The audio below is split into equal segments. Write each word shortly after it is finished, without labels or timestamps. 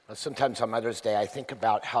Sometimes on Mother's Day, I think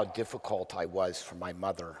about how difficult I was for my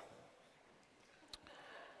mother.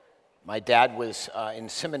 My dad was in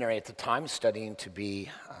seminary at the time, studying to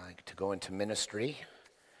go into ministry.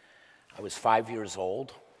 I was 5 years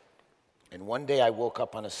old, and one day I woke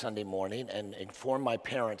up on a Sunday morning and informed my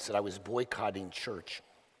parents that I was boycotting church.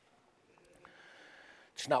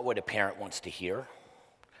 It's not what a parent wants to hear.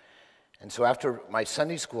 And so after my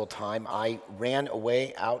Sunday school time, I ran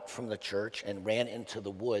away out from the church and ran into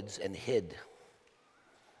the woods and hid.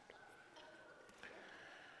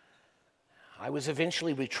 I was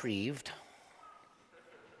eventually retrieved.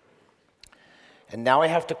 And now I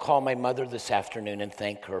have to call my mother this afternoon and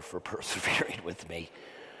thank her for persevering with me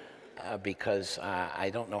because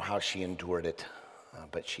I don't know how she endured it,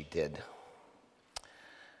 but she did.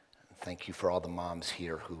 Thank you for all the moms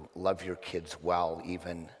here who love your kids well,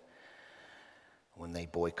 even when they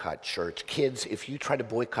boycott church. Kids, if you try to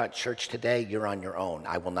boycott church today, you're on your own.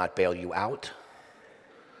 I will not bail you out.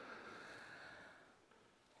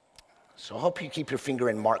 So I hope you keep your finger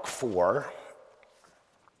in Mark 4.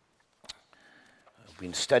 We've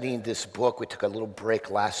been studying this book. We took a little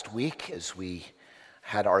break last week as we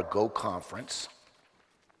had our Go conference.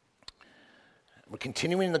 We're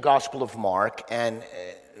continuing the Gospel of Mark, and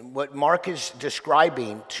what Mark is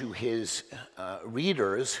describing to his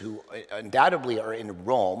readers, who undoubtedly are in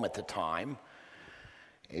Rome at the time,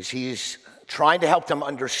 is he's trying to help them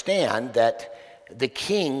understand that the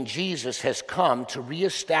King, Jesus, has come to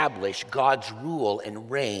reestablish God's rule and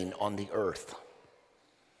reign on the earth.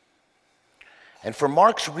 And for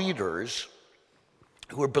Mark's readers,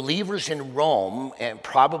 who are believers in Rome and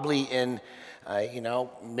probably in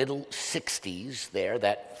middle 60s there,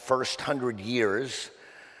 that first 100 years,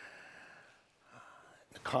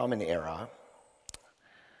 the Common Era,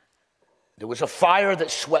 there was a fire that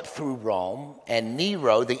swept through Rome, and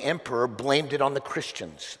Nero, the emperor, blamed it on the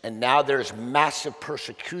Christians. And now there's massive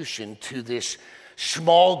persecution to this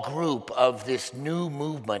small group of this new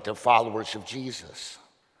movement of followers of Jesus.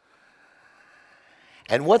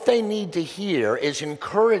 And what they need to hear is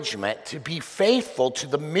encouragement to be faithful to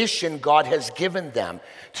the mission God has given them,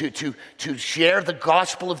 to share the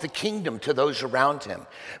gospel of the kingdom to those around them.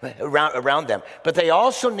 But they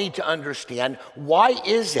also need to understand, why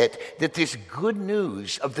is it that this good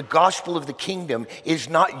news of the gospel of the kingdom is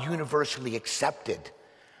not universally accepted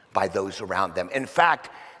by those around them? In fact,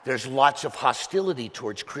 there's lots of hostility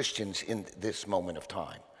towards Christians in this moment of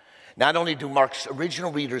time. Not only do Mark's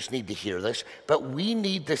original readers need to hear this, but we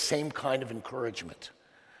need the same kind of encouragement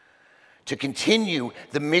to continue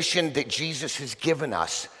the mission that Jesus has given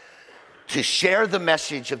us, to share the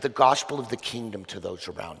message of the gospel of the kingdom to those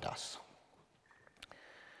around us.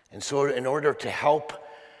 And so in order to help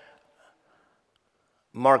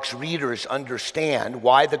Mark's readers understand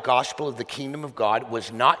why the gospel of the kingdom of God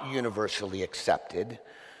was not universally accepted,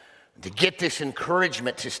 to get this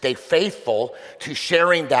encouragement to stay faithful to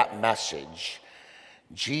sharing that message,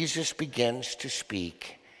 Jesus begins to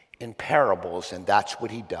speak in parables, and that's what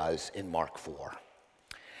he does in Mark 4.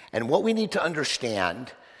 And what we need to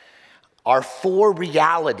understand are four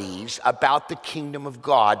realities about the kingdom of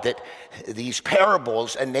God that these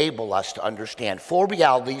parables enable us to understand. Four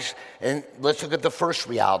realities, and let's look at the first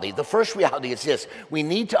reality. The first reality is this: we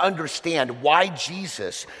need to understand why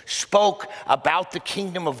Jesus spoke about the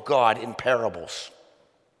kingdom of God in parables.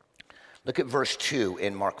 Look at verse 2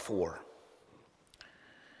 in Mark 4.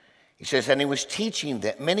 He says, "And he was teaching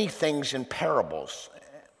them many things in parables.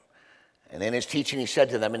 And in his teaching, he said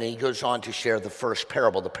to them," and he goes on to share the first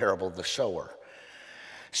parable, the parable of the sower.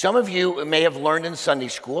 Some of you may have learned in Sunday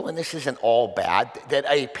school, and this isn't all bad, that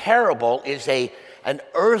a parable is an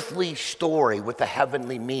earthly story with a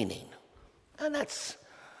heavenly meaning. And that's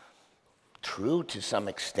true to some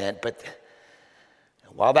extent, but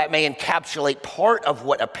while that may encapsulate part of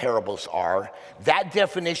what a parables are, that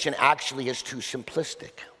definition actually is too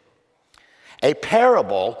simplistic. A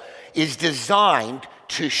parable is designed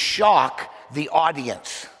to shock the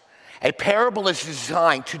audience. A parable is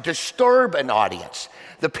designed to disturb an audience.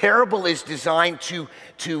 The parable is designed to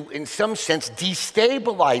in some sense,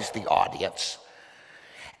 destabilize the audience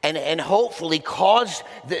and hopefully cause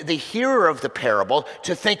the hearer of the parable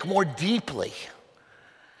to think more deeply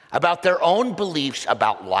about their own beliefs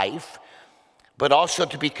about life, but also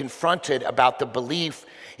to be confronted about the belief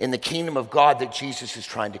in the kingdom of God that Jesus is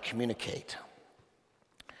trying to communicate.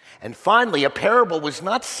 And finally, a parable was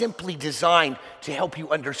not simply designed to help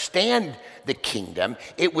you understand the kingdom.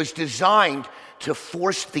 It was designed to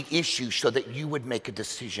force the issue so that you would make a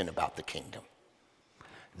decision about the kingdom.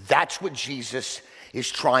 That's what Jesus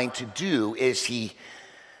is trying to do as he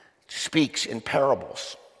speaks in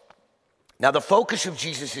parables. Now, the focus of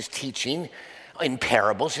Jesus' teaching in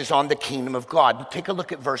parables is on the kingdom of God. Take a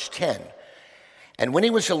look at verse 10. And when he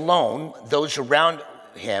was alone, those around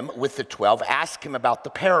him with the 12 asked him about the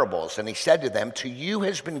parables. And he said to them, to you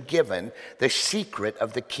has been given the secret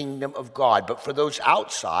of the kingdom of God. But for those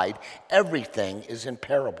outside, everything is in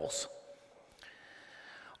parables.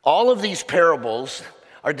 All of these parables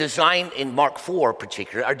are designed, in Mark 4 in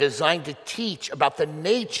particular, are designed to teach about the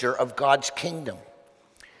nature of God's kingdom.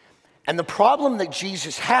 And the problem that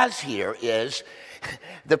Jesus has here is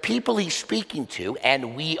the people he's speaking to,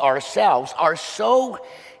 and we ourselves, are so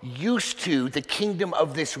used to the kingdom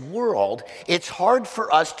of this world, it's hard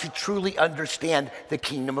for us to truly understand the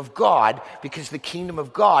kingdom of God, because the kingdom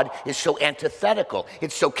of God is so antithetical,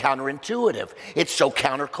 it's so counterintuitive, it's so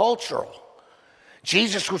countercultural.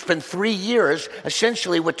 Jesus will spend 3 years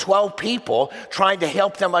essentially with 12 people trying to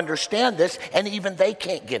help them understand this, and even they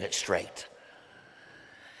can't get it straight.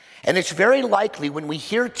 And it's very likely when we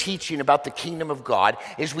hear teaching about the kingdom of God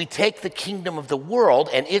is we take the kingdom of the world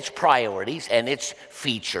and its priorities and its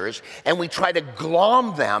features and we try to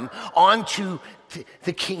glom them onto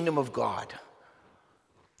the kingdom of God.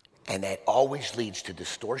 And that always leads to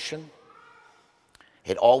distortion.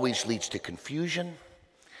 It always leads to confusion.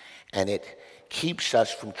 And it keeps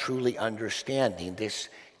us from truly understanding this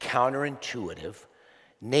counterintuitive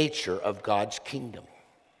nature of God's kingdom.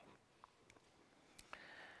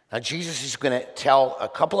 Now, Jesus is going to tell a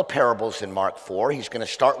couple of parables in Mark 4. He's going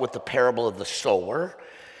to start with the parable of the sower.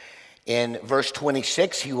 In verse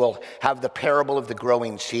 26, he will have the parable of the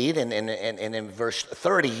growing seed. And in verse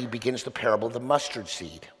 30, he begins the parable of the mustard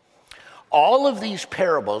seed. All of these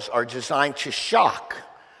parables are designed to shock,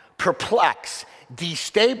 perplex,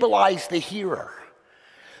 destabilize the hearer,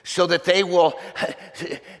 so that they will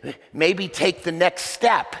maybe take the next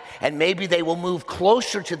step and maybe they will move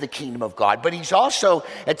closer to the kingdom of God. But he's also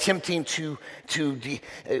attempting to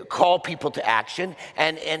call people to action.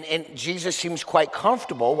 And Jesus seems quite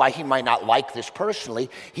comfortable, while he might not like this personally,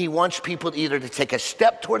 he wants people either to take a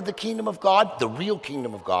step toward the kingdom of God, the real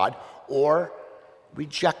kingdom of God, or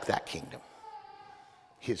reject that kingdom,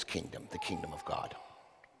 his kingdom, the kingdom of God.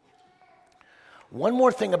 One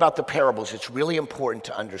more thing about the parables that's really important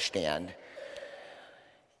to understand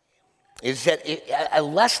is that a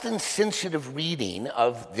less than sensitive reading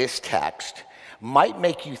of this text might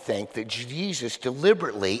make you think that Jesus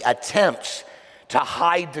deliberately attempts to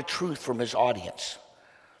hide the truth from his audience.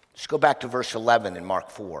 Let's go back to verse 11 in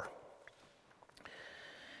Mark 4.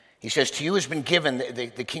 He says, to you has been given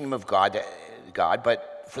the kingdom of God,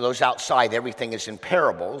 but for those outside, everything is in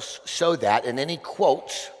parables, so that, and then he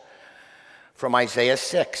quotes from Isaiah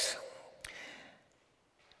 6.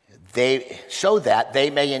 So that they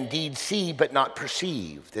may indeed see but not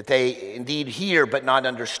perceive, that they indeed hear but not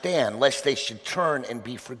understand, lest they should turn and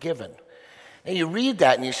be forgiven. Now you read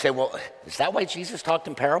that and you say, well, is that why Jesus talked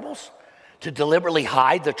in parables? To deliberately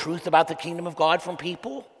hide the truth about the kingdom of God from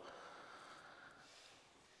people?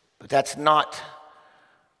 But that's not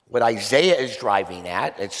what Isaiah is driving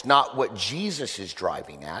at. It's not what Jesus is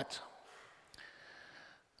driving at.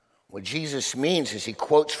 What Jesus means is he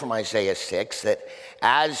quotes from Isaiah 6 that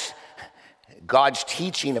as God's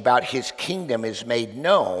teaching about his kingdom is made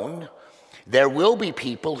known, there will be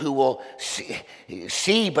people who will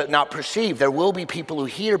see but not perceive. There will be people who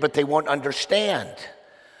hear but they won't understand.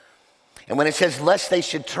 And when it says lest they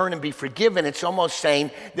should turn and be forgiven, it's almost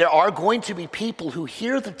saying there are going to be people who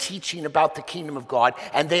hear the teaching about the kingdom of God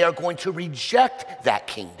and they are going to reject that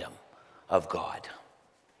kingdom of God.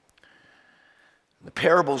 The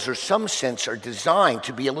parables, in some sense, are designed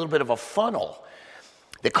to be a little bit of a funnel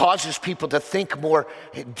that causes people to think more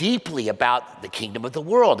deeply about the kingdom of the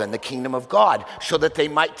world and the kingdom of God so that they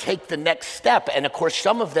might take the next step. And of course,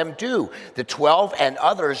 some of them do. The 12 and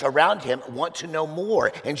others around him want to know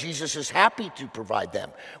more, and Jesus is happy to provide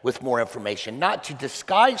them with more information, not to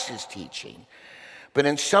disguise his teaching, but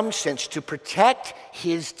in some sense to protect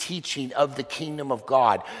his teaching of the kingdom of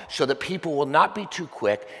God so that people will not be too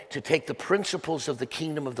quick to take the principles of the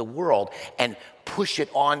kingdom of the world and push it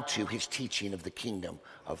onto his teaching of the kingdom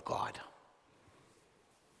of God.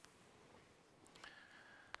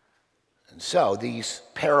 And so these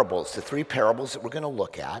parables, the 3 parables that we're going to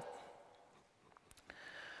look at,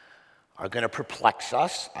 are going to perplex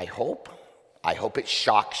us, I hope. I hope it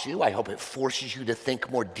shocks you. I hope it forces you to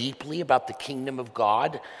think more deeply about the kingdom of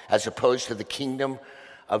God as opposed to the kingdom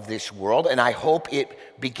of this world. And I hope it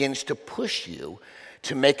begins to push you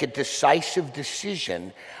to make a decisive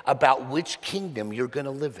decision about which kingdom you're going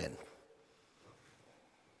to live in.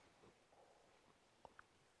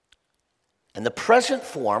 And the present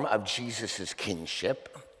form of Jesus'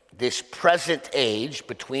 kingship this present age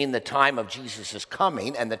between the time of Jesus'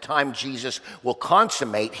 coming and the time Jesus will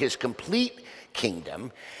consummate his complete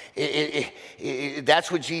kingdom,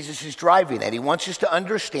 that's what Jesus is driving at. He wants us to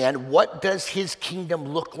understand, what does his kingdom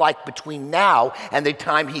look like between now and the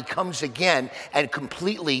time he comes again and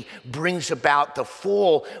completely brings about the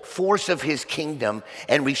full force of his kingdom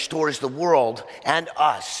and restores the world and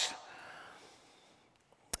us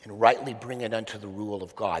and rightly bring it unto the rule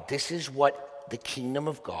of God. This is what the kingdom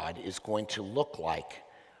of God is going to look like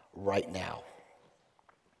right now.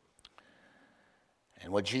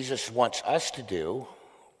 And what Jesus wants us to do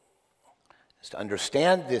is to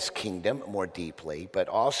understand this kingdom more deeply, but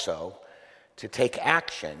also to take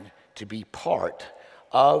action to be part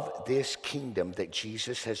of this kingdom that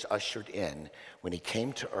Jesus has ushered in. When he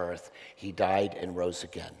came to earth, he died and rose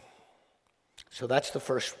again. So that's the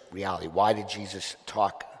first reality. Why did Jesus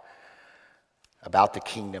talk about the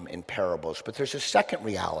kingdom in parables? But there's a second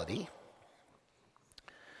reality.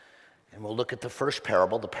 And we'll look at the first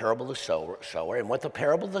parable, the parable of the sower. And what the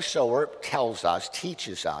parable of the sower tells us,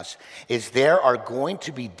 teaches us, is there are going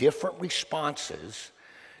to be different responses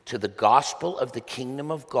to the gospel of the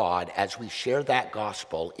kingdom of God as we share that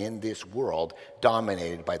gospel in this world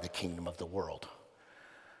dominated by the kingdom of the world.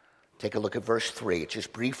 Take a look at verse 3.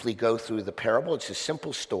 Just briefly go through the parable. It's a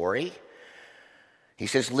simple story. He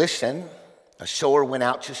says, listen, a sower went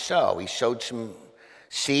out to sow. He sowed some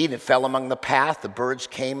seed, it fell among the path, the birds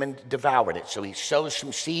came and devoured it. So he sows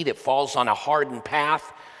some seed, it falls on a hardened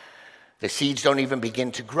path. The seeds don't even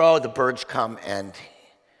begin to grow, the birds come and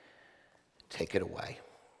take it away.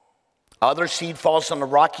 Other seed falls on the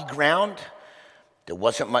rocky ground. There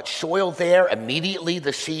wasn't much soil there. Immediately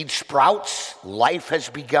the seed sprouts, life has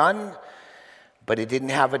begun, but it didn't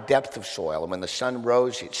have a depth of soil. And when the sun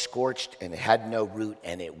rose, it scorched and it had no root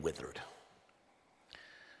and it withered.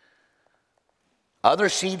 Other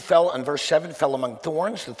seed fell, in verse 7, fell among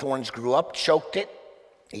thorns. The thorns grew up, choked it.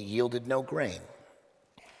 It yielded no grain.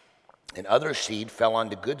 And other seed fell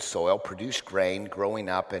onto good soil, produced grain, growing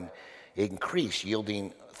up, and increased,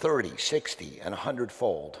 yielding 30, 60, and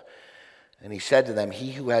 100-fold. And he said to them,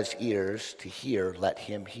 he who has ears to hear, let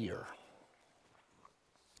him hear.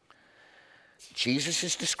 Jesus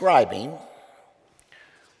is describing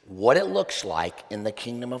what it looks like in the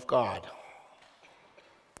kingdom of God.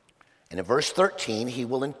 And in verse 13, he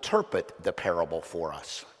will interpret the parable for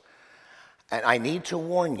us. And I need to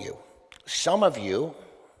warn you, some of you,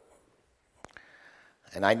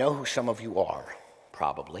 and I know who some of you are,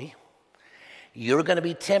 probably, you're going to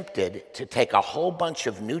be tempted to take a whole bunch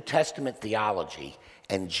of New Testament theology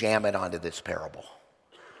and jam it onto this parable.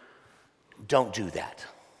 Don't do that.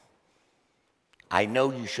 I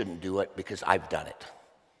know you shouldn't do it because I've done it.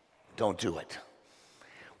 Don't do it.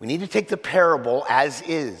 We need to take the parable as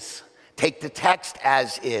is. Take the text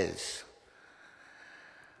as is.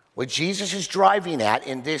 What Jesus is driving at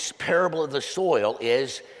in this parable of the soil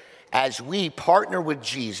is, as we partner with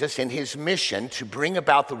Jesus in his mission to bring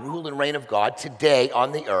about the rule and reign of God today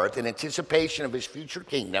on the earth in anticipation of his future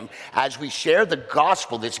kingdom, as we share the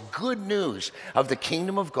gospel, this good news of the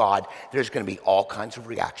kingdom of God, there's going to be all kinds of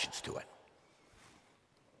reactions to it.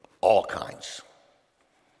 All kinds.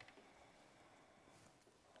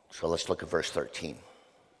 So let's look at verse 13.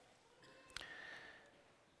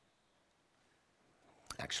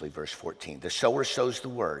 Actually, verse 14. The sower sows the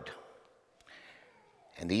word.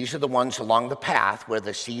 And these are the ones along the path where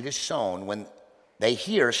the seed is sown. When they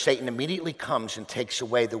hear, Satan immediately comes and takes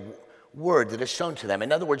away the word that is sown to them.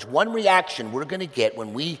 In other words, one reaction we're going to get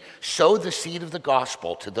when we sow the seed of the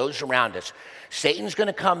gospel to those around us, Satan's going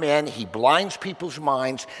to come in, he blinds people's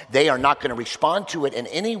minds, they are not going to respond to it in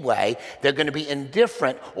any way, they're going to be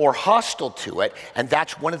indifferent or hostile to it, and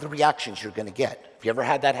that's one of the reactions you're going to get. Have you ever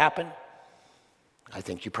had that happen? I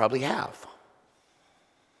think you probably have.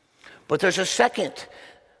 But there's a second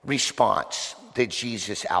response that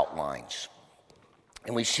Jesus outlines.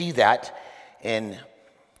 And we see that in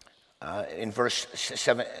verse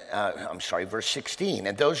 16.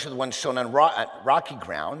 And those are the ones sown on rocky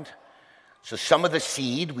ground. So some of the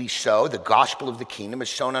seed we sow, the gospel of the kingdom, is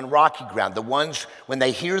sown on rocky ground. The ones, when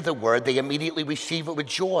they hear the word, they immediately receive it with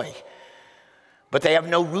joy. But they have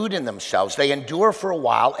no root in themselves. They endure for a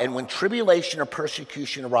while, and when tribulation or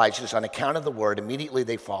persecution arises on account of the word, immediately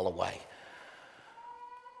they fall away.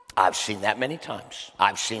 I've seen that many times.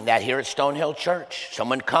 I've seen that here at Stonehill Church.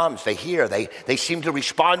 Someone comes, they hear, they seem to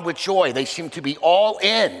respond with joy. They seem to be all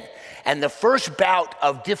in. And the first bout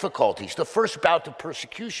of difficulties, the first bout of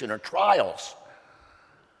persecution or trials,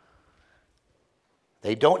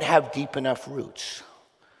 they don't have deep enough roots.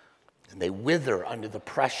 And they wither under the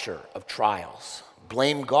pressure of trials.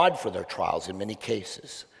 Blame God for their trials in many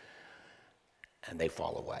cases. and they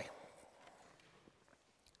fall away.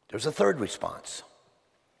 There's a third response.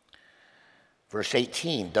 Verse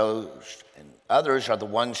 18, those and others are the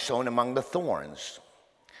ones sown among the thorns.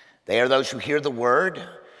 They are those who hear the word,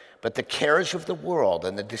 but the cares of the world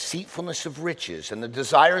and the deceitfulness of riches and the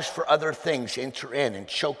desires for other things enter in and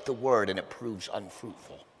choke the word, and it proves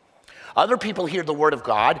unfruitful. Other people hear the word of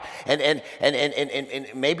God, and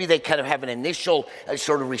maybe they kind of have an initial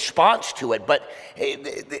sort of response to it, but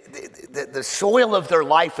the soil of their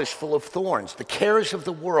life is full of thorns. The cares of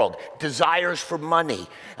the world, desires for money,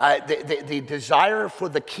 the desire for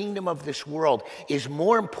the kingdom of this world is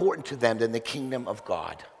more important to them than the kingdom of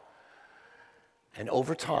God. And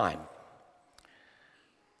over time,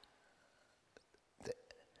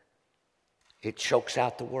 it chokes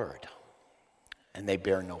out the word, and they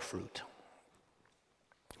bear no fruit.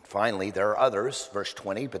 Finally, there are others, verse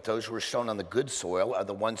 20, but those who are sown on the good soil are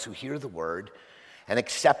the ones who hear the word and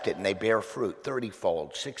accept it, and they bear fruit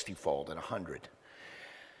 30-fold, 60-fold, and 100.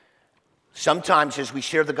 Sometimes as we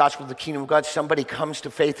share the gospel of the kingdom of God, somebody comes to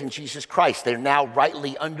faith in Jesus Christ. They're now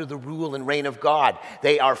rightly under the rule and reign of God.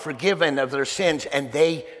 They are forgiven of their sins, and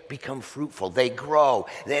they become fruitful. They grow,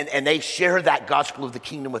 and they share that gospel of the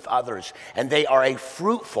kingdom with others. And they are a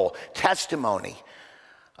fruitful testimony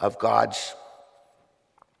of God's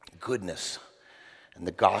goodness and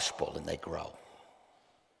the gospel, and they grow.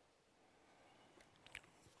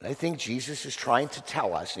 I think Jesus is trying to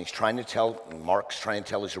tell us, and Mark's trying to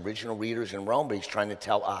tell his original readers in Rome, but he's trying to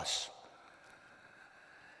tell us.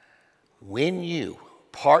 When you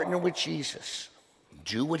partner with Jesus,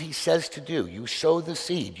 do what he says to do. You sow the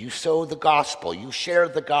seed, you sow the gospel, you share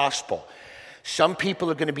the gospel. Some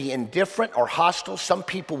people are going to be indifferent or hostile. Some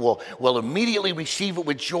people will immediately receive it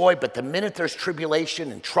with joy, but the minute there's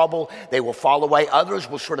tribulation and trouble, they will fall away. Others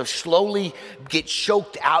will sort of slowly get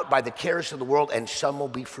choked out by the cares of the world, and some will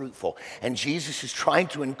be fruitful. And Jesus is trying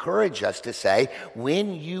to encourage us to say,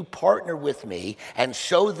 when you partner with me and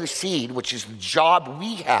sow the seed, which is the job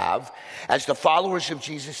we have as the followers of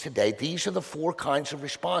Jesus today, these are the 4 kinds of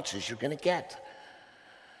responses you're going to get.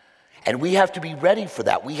 And we have to be ready for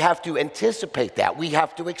that. We have to anticipate that. We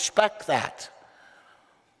have to expect that.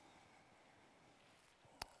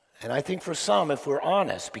 And I think for some, if we're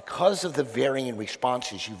honest, because of the varying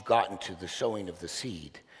responses you've gotten to the sowing of the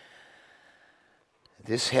seed,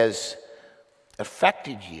 this has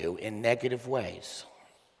affected you in negative ways.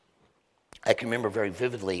 I can remember very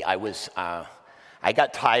vividly, I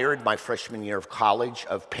got tired my freshman year of college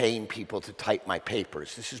of paying people to type my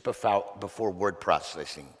papers. This is before word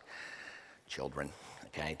processing. Children,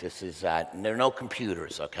 okay? There are no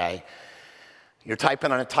computers, okay? You're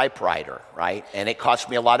typing on a typewriter, right? And it cost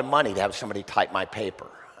me a lot of money to have somebody type my paper.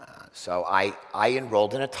 So I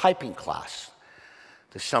enrolled in a typing class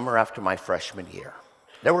the summer after my freshman year.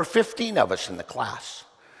 There were 15 of us in the class.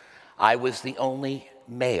 I was the only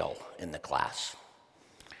male in the class.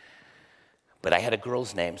 But I had a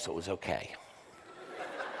girl's name, so it was okay.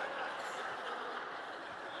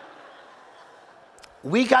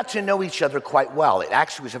 We got to know each other quite well. It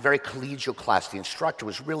actually was a very collegial class. The instructor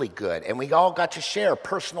was really good, and we all got to share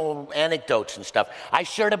personal anecdotes and stuff. I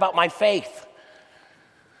shared about my faith.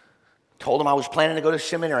 Told him I was planning to go to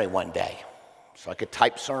seminary one day so I could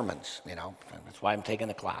type sermons, That's why I'm taking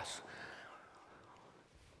the class.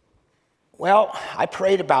 Well, I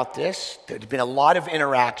prayed about this. There'd been a lot of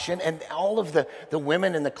interaction, and all of the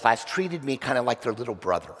women in the class treated me kind of like their little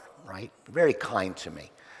brother, right? Very kind to me.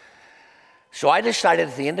 So I decided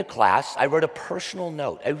at the end of class, I wrote a personal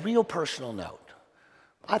note, a real personal note.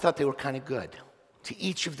 I thought they were kind of good to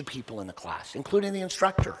each of the people in the class, including the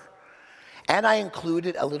instructor. And I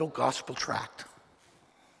included a little gospel tract.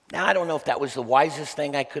 Now, I don't know if that was the wisest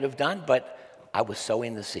thing I could have done, but I was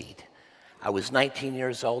sowing the seed. I was 19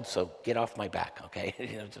 years old, so get off my back,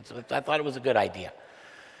 okay? I thought it was a good idea.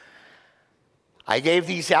 I gave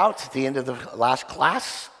these out at the end of the last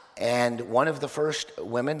class. And one of the first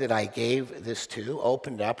women that I gave this to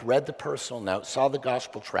opened up, read the personal note, saw the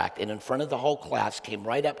gospel tract, and in front of the whole class came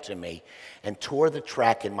right up to me and tore the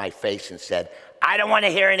tract in my face and said, "I don't want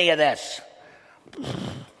to hear any of this."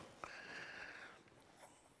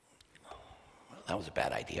 That was a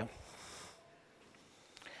bad idea.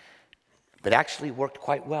 But actually worked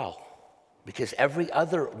quite well, because every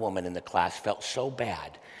other woman in the class felt so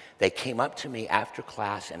bad. They came up to me after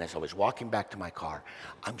class, and as I was walking back to my car,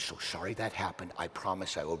 "I'm so sorry that happened. I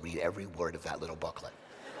promise I will read every word of that little booklet."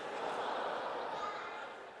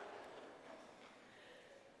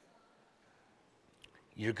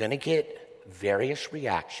 You're going to get various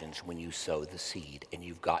reactions when you sow the seed, and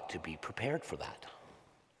you've got to be prepared for that.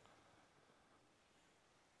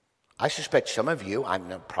 I suspect some of you,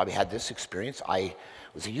 I've probably had this experience. I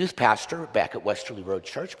was a youth pastor back at Westerly Road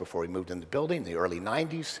Church before we moved in the building in the early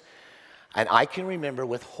 90s. And I can remember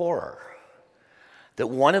with horror that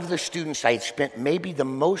one of the students I had spent maybe the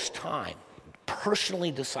most time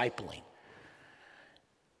personally discipling,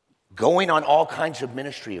 going on all kinds of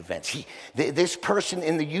ministry events. This person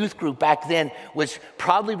in the youth group back then was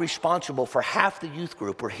probably responsible for half the youth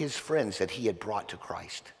group were his friends that he had brought to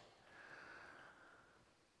Christ.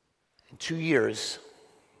 In 2 years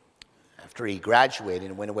after he graduated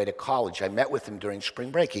and went away to college, I met with him during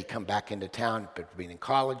spring break. He'd come back into town after being in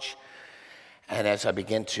college. And as I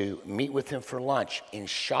began to meet with him for lunch, in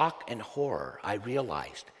shock and horror, I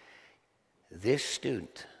realized this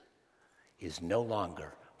student is no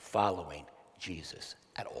longer following Jesus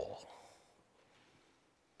at all.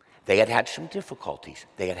 They had had some difficulties.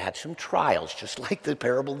 They had had some trials, just like the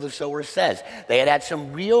parable of the sower says. They had had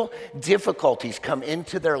some real difficulties come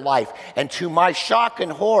into their life. And to my shock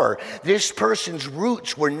and horror, this person's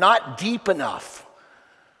roots were not deep enough.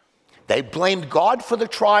 They blamed God for the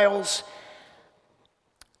trials,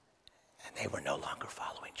 and they were no longer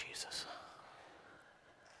following Jesus.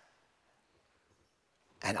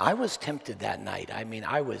 And I was tempted that night.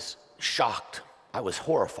 I was shocked. I was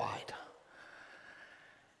horrified.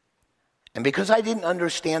 And because I didn't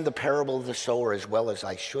understand the parable of the sower as well as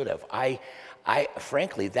I should have, I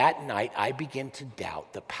frankly, that night, I began to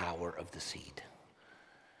doubt the power of the seed.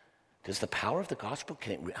 Does the power of the gospel,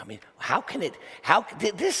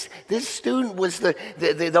 this student was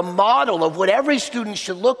the model of what every student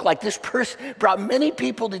should look like. This person brought many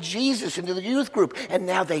people to Jesus into the youth group, and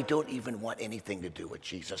now they don't even want anything to do with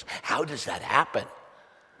Jesus. How does that happen?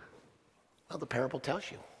 Well, the parable tells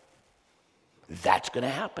you. That's going to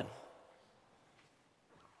happen.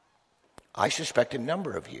 I suspect a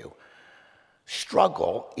number of you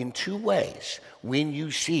struggle in two ways when you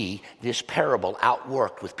see this parable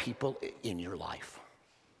outworked with people in your life.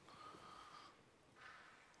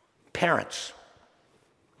 Parents,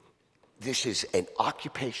 this is an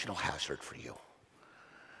occupational hazard for you.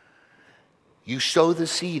 You sow the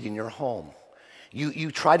seed in your home. You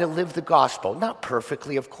try to live the gospel, not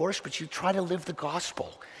perfectly, of course, but you try to live the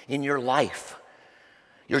gospel in your life.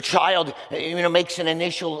 Your child, makes an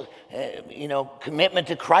initial, commitment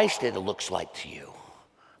to Christ, it looks like to you.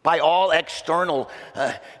 By all external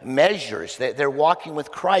measures, they're walking with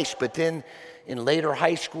Christ, but then in later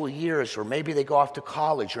high school years, or maybe they go off to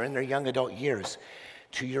college or in their young adult years,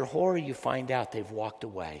 to your horror, you find out they've walked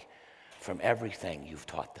away from everything you've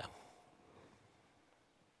taught them.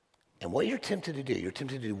 And what you're tempted to do, you're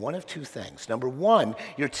tempted to do one of two things. Number one,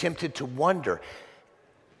 you're tempted to wonder,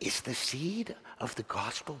 is the seed of the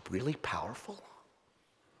gospel really powerful?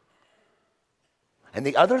 And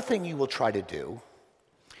the other thing you will try to do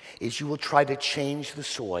is you will try to change the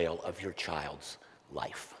soil of your child's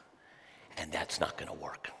life. And that's not going to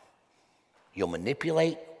work. You'll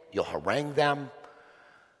manipulate, you'll harangue them,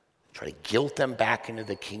 try to guilt them back into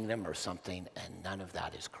the kingdom or something, and none of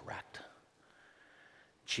that is correct.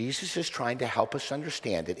 Jesus is trying to help us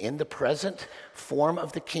understand that in the present form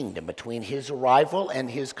of the kingdom, between his arrival and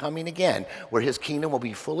his coming again, where his kingdom will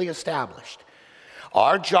be fully established,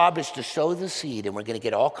 our job is to sow the seed, and we're going to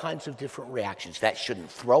get all kinds of different reactions. That shouldn't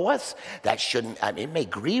throw us. It may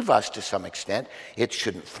grieve us to some extent. It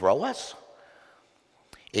shouldn't throw us.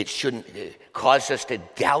 It shouldn't cause us to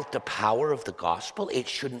doubt the power of the gospel. It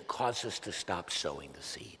shouldn't cause us to stop sowing the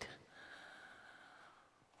seed.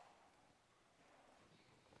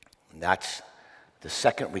 And that's the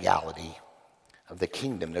second reality of the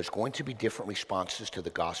kingdom. There's going to be different responses to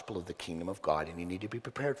the gospel of the kingdom of God, and you need to be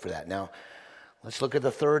prepared for that. Now, let's look at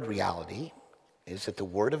the third reality, is that the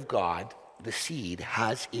word of God, the seed,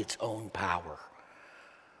 has its own power.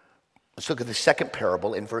 Let's look at the second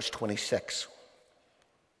parable in verse 26.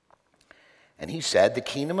 And he said, the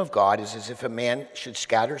kingdom of God is as if a man should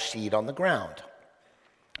scatter seed on the ground.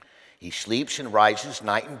 He sleeps and rises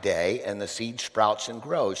night and day, and the seed sprouts and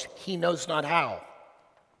grows. He knows not how.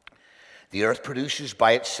 The earth produces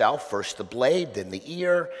by itself first the blade, then the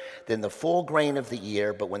ear, then the full grain of the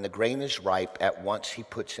ear. But when the grain is ripe, at once he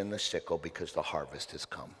puts in the sickle because the harvest has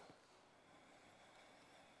come.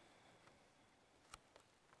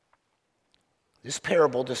 This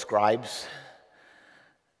parable describes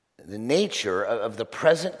the nature of the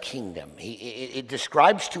present kingdom. It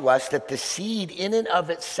describes to us that the seed in and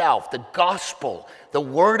of itself, the gospel, the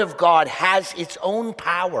word of God, has its own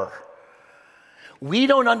power. We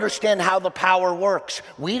don't understand how the power works.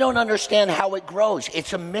 We don't understand how it grows.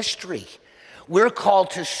 It's a mystery. We're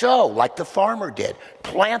called to sow, like the farmer did,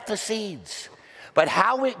 plant the seeds. But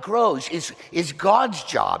how it grows is God's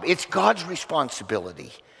job. It's God's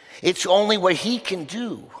responsibility. It's only what he can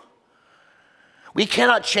do. We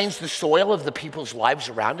cannot change the soil of the people's lives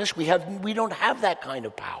around us. We don't have that kind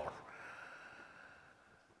of power.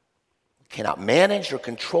 We cannot manage or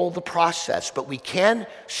control the process, but we can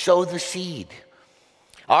sow the seed.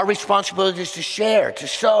 Our responsibility is to share, to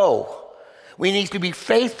sow. We need to be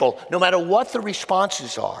faithful no matter what the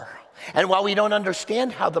responses are. And while we don't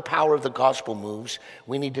understand how the power of the gospel moves,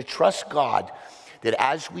 we need to trust God that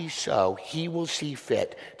as we sow, he will see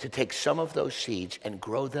fit to take some of those seeds and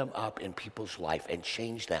grow them up in people's life and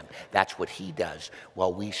change them. That's what he does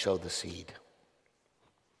while we sow the seed.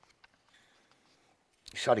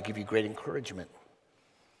 This ought to give you great encouragement.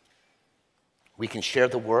 We can share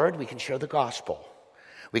the word, we can share the gospel.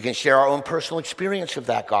 We can share our own personal experience of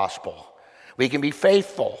that gospel. We can be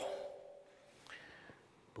faithful.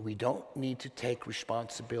 But we don't need to take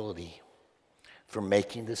responsibility for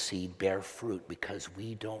making the seed bear fruit because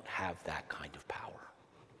we don't have that kind of power.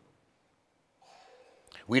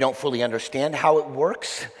 We don't fully understand how it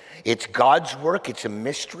works. It's God's work. It's a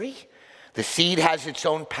mystery. The seed has its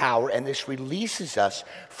own power, and this releases us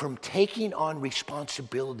from taking on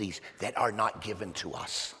responsibilities that are not given to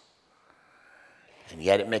us. And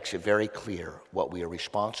yet it makes it very clear what we are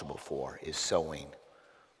responsible for is sowing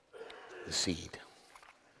the seed.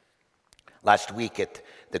 Last week at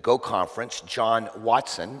the GO conference, John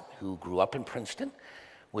Watson, who grew up in Princeton,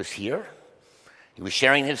 was here. He was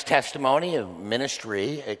sharing his testimony of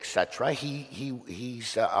ministry, etc.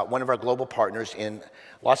 He's one of our global partners in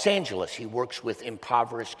Los Angeles. He works with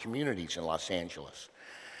impoverished communities in Los Angeles.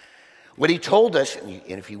 What he told us, and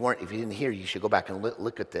if you didn't hear, you should go back and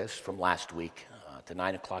look at this from last week, the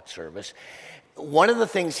 9 o'clock service. One of the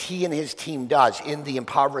things he and his team does in the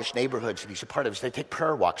impoverished neighborhoods that he's a part of is they take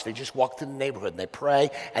prayer walks. They just walk through the neighborhood and they pray,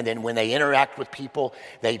 and then when they interact with people,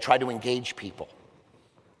 they try to engage people.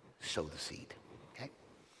 Sow the seed. Okay?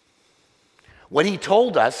 What he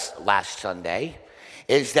told us last Sunday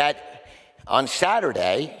is that on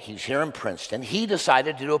Saturday, he's here in Princeton, he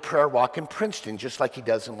decided to do a prayer walk in Princeton just like he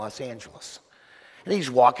does in Los Angeles. And he's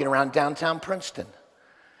walking around downtown Princeton,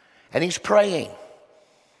 and he's praying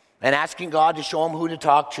and asking God to show him who to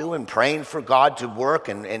talk to and praying for God to work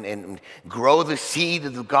and grow the seed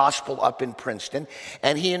of the gospel up in Princeton.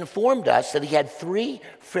 And he informed us that he had 3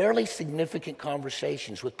 fairly significant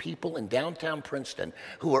conversations with people in downtown Princeton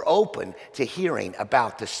who were open to hearing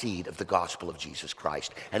about the seed of the gospel of Jesus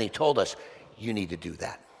Christ. And he told us, you need to do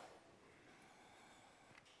that.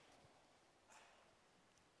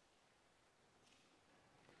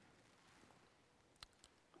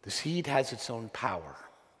 The seed has its own power.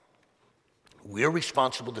 We're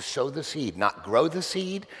responsible to sow the seed, not grow the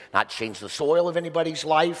seed, not change the soil of anybody's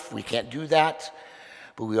life. We can't do that.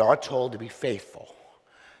 But we are told to be faithful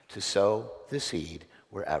to sow the seed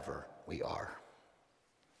wherever we are.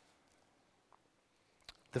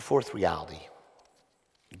 The fourth reality,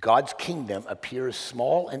 God's kingdom appears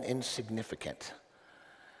small and insignificant,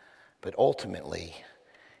 but ultimately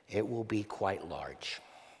it will be quite large.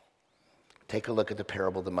 Take a look at the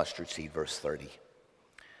parable of the mustard seed, verse 30.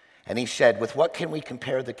 And he said, with what can we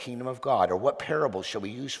compare the kingdom of God? Or what parable shall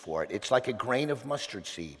we use for it? It's like a grain of mustard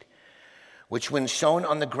seed, which when sown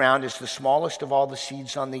on the ground is the smallest of all the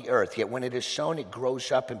seeds on the earth. Yet when it is sown, it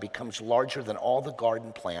grows up and becomes larger than all the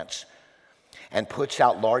garden plants and puts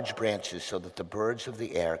out large branches so that the birds of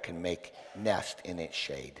the air can make nest in its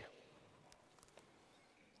shade.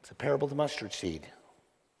 It's a parable of the mustard seed.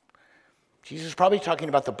 Jesus is probably talking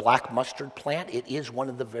about the black mustard plant. It is one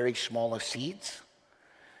of the very smallest seeds.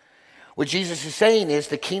 What Jesus is saying is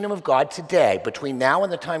the kingdom of God today, between now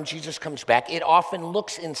and the time Jesus comes back, it often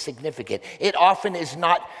looks insignificant. It often is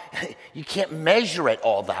not, you can't measure it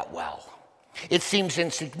all that well. It seems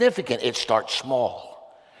insignificant. It starts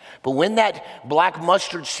small. But when that black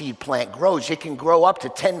mustard seed plant grows, it can grow up to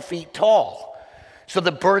 10 feet tall. So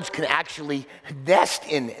the birds can actually nest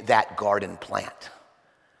in that garden plant.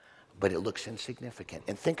 But it looks insignificant.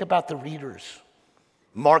 And think about the readers,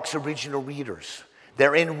 Mark's original readers.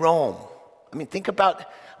 They're in Rome. I mean, think about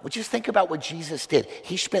what Jesus did.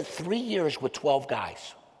 He spent 3 years with 12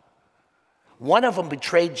 guys. One of them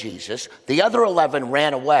betrayed Jesus. The other 11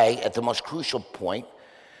 ran away at the most crucial point.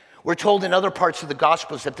 We're told in other parts of the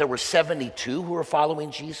Gospels that there were 72 who were following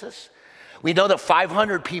Jesus. We know that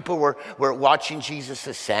 500 people were watching Jesus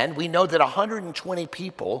ascend. We know that 120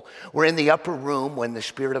 people were in the upper room when the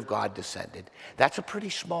Spirit of God descended. That's a pretty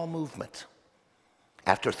small movement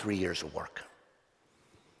after 3 years of work.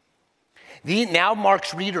 Now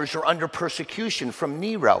Mark's readers are under persecution from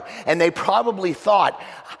Nero, and they probably thought,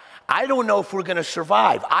 I don't know if we're going to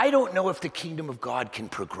survive. I don't know if the kingdom of God can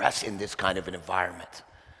progress in this kind of an environment.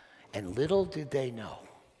 And little did they know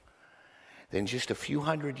then just a few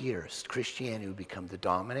hundred years, Christianity would become the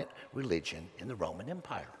dominant religion in the Roman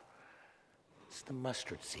Empire. It's the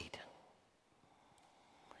mustard seed.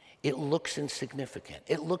 It looks insignificant.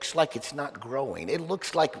 It looks like it's not growing. It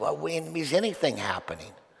looks like, well, is anything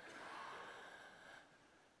happening?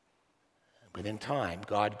 But in time,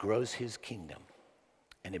 God grows his kingdom,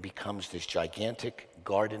 and it becomes this gigantic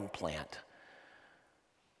garden plant,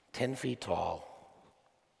 10 feet tall.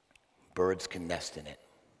 Birds can nest in it.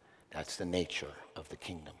 That's the nature of the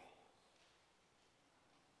kingdom.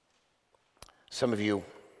 Some of you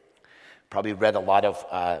probably read a lot of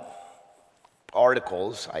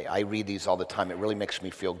articles. I read these all the time. It really makes me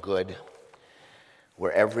feel good,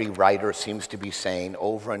 where every writer seems to be saying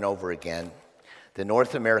over and over again, the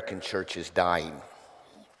North American church is dying.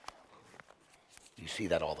 You see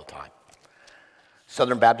that all the time.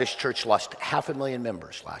 Southern Baptist Church lost 500,000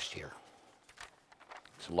 members last year.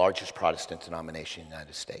 It's the largest Protestant denomination in the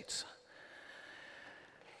United States.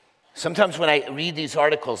 Sometimes when I read these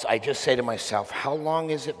articles, I just say to myself, how long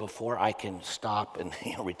is it before I can stop and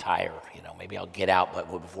retire? Maybe I'll get out,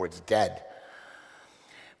 but before it's dead.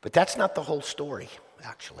 But that's not the whole story,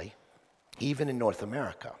 actually, even in North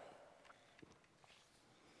America.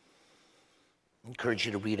 I encourage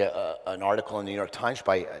you to read an article in the New York Times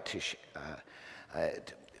by Tish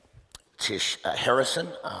Harrison,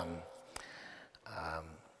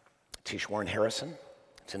 Tish Warren Harrison.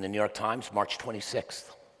 It's in the New York Times, March 26th.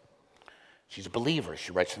 She's a believer.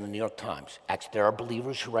 She writes in the New York Times. Actually, there are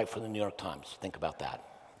believers who write for the New York Times. Think about that,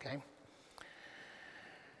 okay?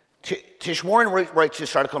 Tish Warren writes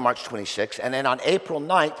this article on March 26th, and then on April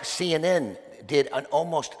 9th, CNN did an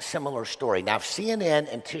almost similar story. Now, if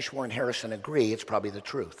CNN and Tish Warren Harrison agree, it's probably the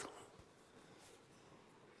truth.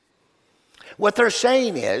 What they're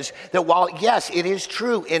saying is that while, yes, it is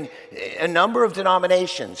true, in a number of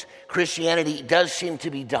denominations, Christianity does seem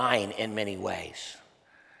to be dying in many ways.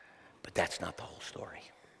 But that's not the whole story.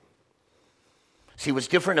 See, what's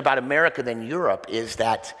different about America than Europe is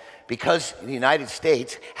that because the United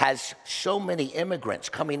States has so many immigrants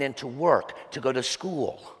coming into work, to go to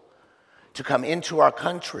school, to come into our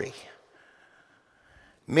country,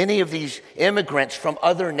 many of these immigrants from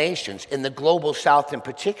other nations, in the global south in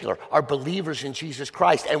particular, are believers in Jesus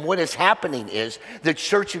Christ. And what is happening is the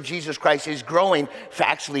Church of Jesus Christ is growing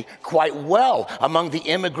actually quite well among the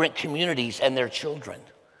immigrant communities and their children.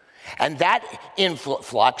 And that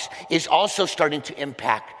influx is also starting to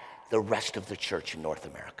impact the rest of the church in North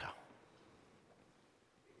America.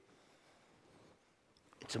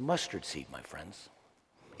 It's a mustard seed, my friends.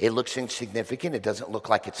 It looks insignificant. It doesn't look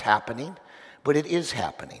like it's happening, but it is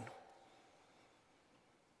happening.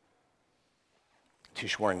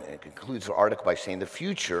 Tish Warren concludes her article by saying the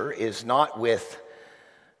future is not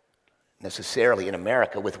necessarily in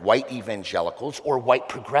America with white evangelicals or white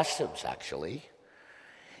progressives, actually.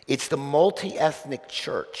 It's the multi-ethnic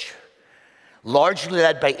church, largely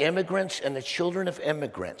led by immigrants and the children of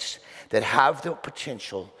immigrants, that have the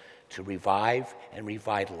potential to revive and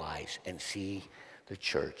revitalize and see the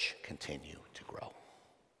church continue to grow.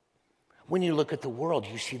 When you look at the world,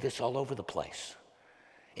 you see this all over the place.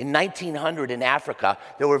 In 1900 in Africa,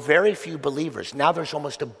 there were very few believers. Now there's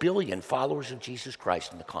almost 1 billion followers of Jesus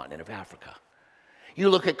Christ in the continent of Africa. You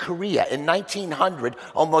look at Korea. In 1900,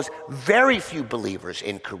 almost very few believers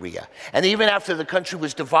in Korea. And even after the country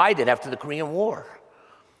was divided, after the Korean War.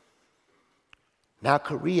 Now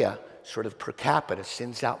Korea, sort of per capita,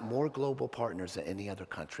 sends out more global partners than any other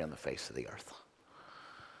country on the face of the earth.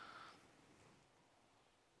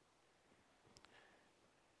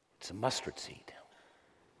 It's a mustard seed.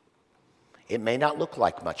 It may not look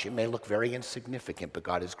like much. It may look very insignificant, but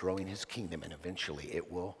God is growing his kingdom, and eventually it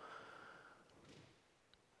will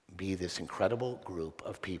be this incredible group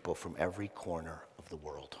of people from every corner of the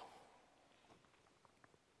world.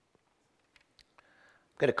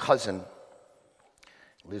 I've got a cousin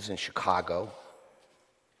who lives in Chicago.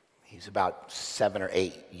 He's about 7 or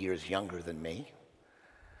 8 years younger than me.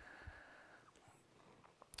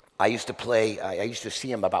 I used to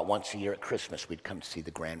see him about once a year at Christmas. We'd come to see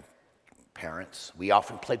the grandparents. We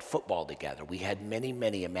often played football together. We had many,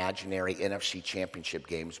 many imaginary NFC championship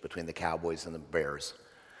games between the Cowboys and the Bears.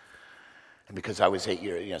 And because I was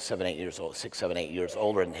 6, 7, 8 years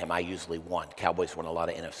older than him, I usually won. Cowboys won a lot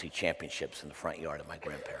of NFC championships in the front yard of my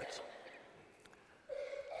grandparents.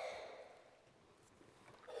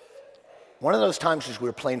 One of those times was we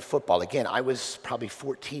were playing football. Again, I was probably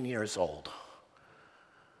 14 years old.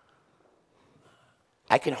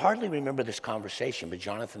 I can hardly remember this conversation, but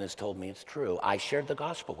Jonathan has told me it's true. I shared the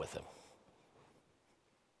gospel with him.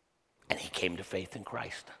 And he came to faith in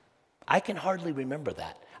Christ. I can hardly remember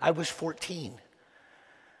that. I was 14.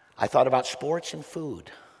 I thought about sports and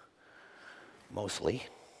food, mostly.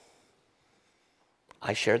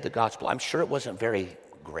 I shared the gospel. I'm sure it wasn't very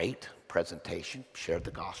great presentation. Shared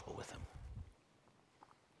the gospel with him.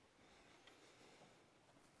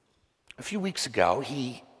 A few weeks ago,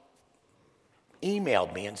 he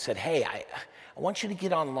emailed me and said, hey, I want you to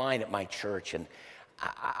get online at my church. And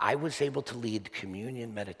I was able to lead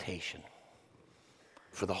communion meditation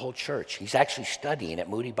for the whole church. He's actually studying at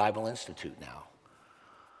Moody Bible Institute now,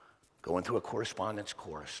 going through a correspondence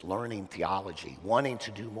course, learning theology, wanting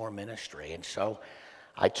to do more ministry. And so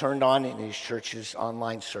I turned on in his church's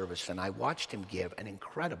online service and I watched him give an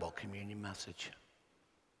incredible communion message.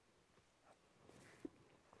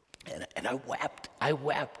 And I wept. I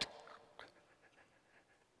wept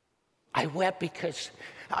because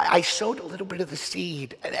I sowed a little bit of the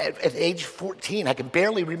seed. At age 14, I can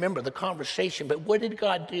barely remember the conversation, but what did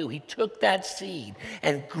God do? He took that seed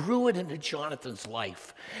and grew it into Jonathan's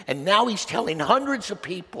life. And now he's telling hundreds of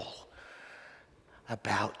people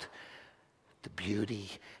about the beauty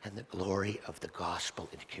and the glory of the gospel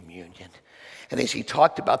in communion. And as he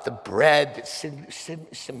talked about the bread that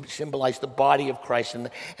symbolized the body of Christ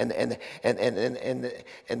and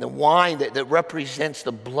the wine that represents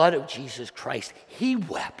the blood of Jesus Christ, he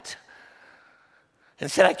wept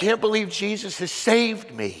and said, I can't believe Jesus has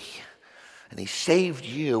saved me. And he saved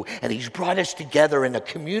you, and he's brought us together in a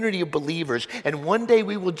community of believers, and one day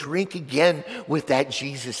we will drink again with that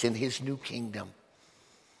Jesus in his new kingdom.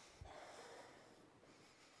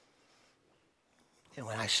 And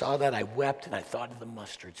when I saw that, I wept and I thought of the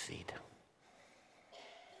mustard seed.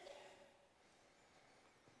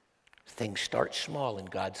 Things start small in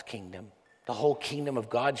God's kingdom. The whole kingdom of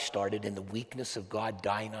God started in the weakness of God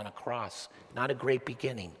dying on a cross. Not a great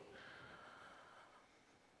beginning.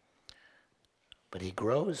 But he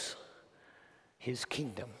grows his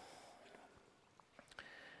kingdom.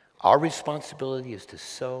 Our responsibility is to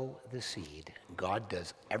sow the seed. God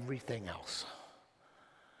does everything else.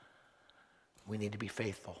 We need to be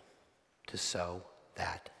faithful to sow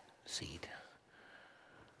that seed.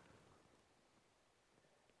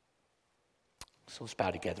 So let's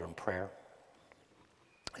bow together in prayer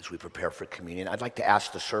as we prepare for communion. I'd like to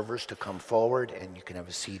ask the servers to come forward, and you can have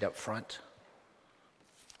a seat up front.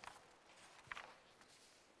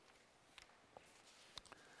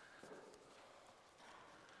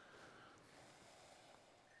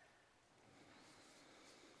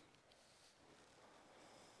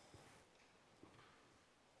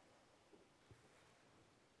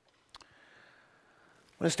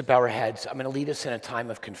 I want us to bow our heads. I'm going to lead us in a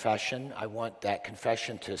time of confession. I want that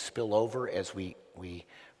confession to spill over as we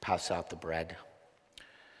pass out the bread.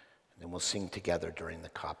 And then we'll sing together during the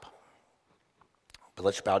cup. But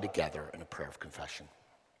let's bow together in a prayer of confession.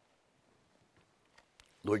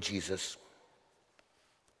 Lord Jesus,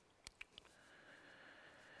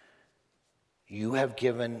 you have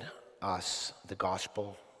given us the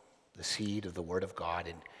gospel, the seed of the word of God,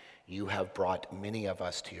 and you have brought many of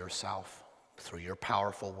us to yourself through your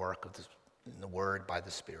powerful work in the Word by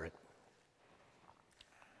the Spirit.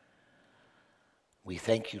 We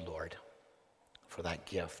thank you, Lord, for that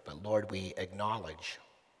gift. But Lord, we acknowledge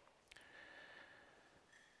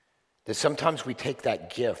that sometimes we take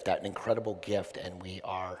that gift, that incredible gift, and we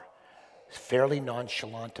are fairly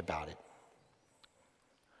nonchalant about it.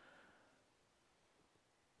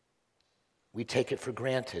 We take it for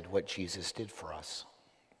granted what Jesus did for us.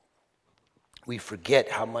 We forget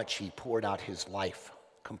how much he poured out his life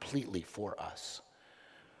completely for us.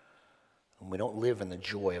 And we don't live in the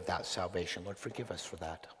joy of that salvation. Lord, forgive us for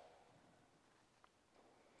that.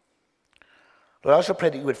 Lord, I also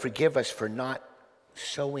pray that you would forgive us for not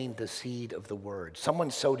sowing the seed of the word.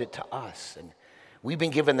 Someone sowed it to us, and we've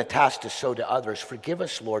been given the task to sow to others. Forgive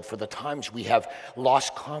us, Lord, for the times we have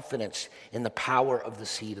lost confidence in the power of the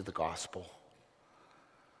seed of the gospel.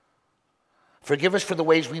 Forgive us for the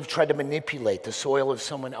ways we've tried to manipulate the soil of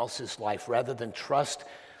someone else's life rather than trust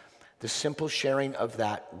the simple sharing of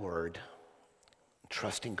that word,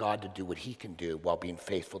 trusting God to do what he can do while being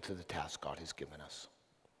faithful to the task God has given us.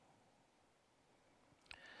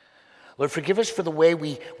 Lord, forgive us for the way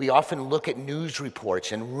we often look at news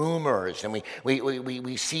reports and rumors, and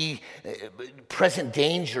we see present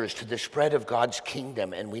dangers to the spread of God's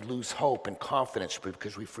kingdom, and we lose hope and confidence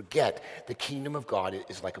because we forget the kingdom of God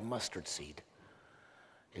is like a mustard seed.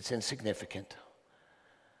 It's insignificant.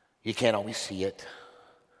 You can't always see it.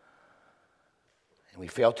 And we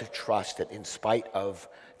fail to trust that in spite of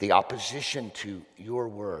the opposition to your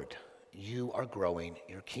word, you are growing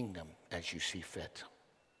your kingdom as you see fit.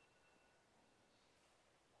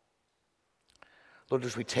 Lord,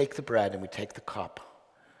 as we take the bread and we take the cup,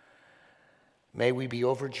 May we be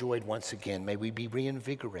overjoyed once again. May we be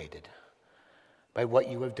reinvigorated by what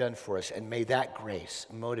you have done for us. And may that grace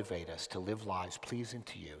motivate us to live lives pleasing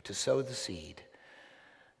to you, to sow the seed,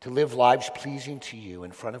 to live lives pleasing to you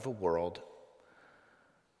in front of a world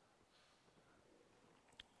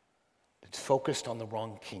that's focused on the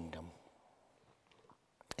wrong kingdom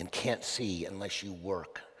and can't see unless you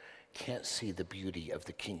work, can't see the beauty of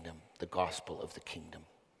the kingdom, the gospel of the kingdom.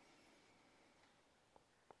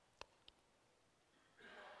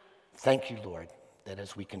 Thank you, Lord, that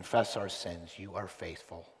as we confess our sins, you are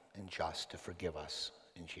faithful and just to forgive us.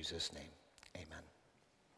 In Jesus' name, amen.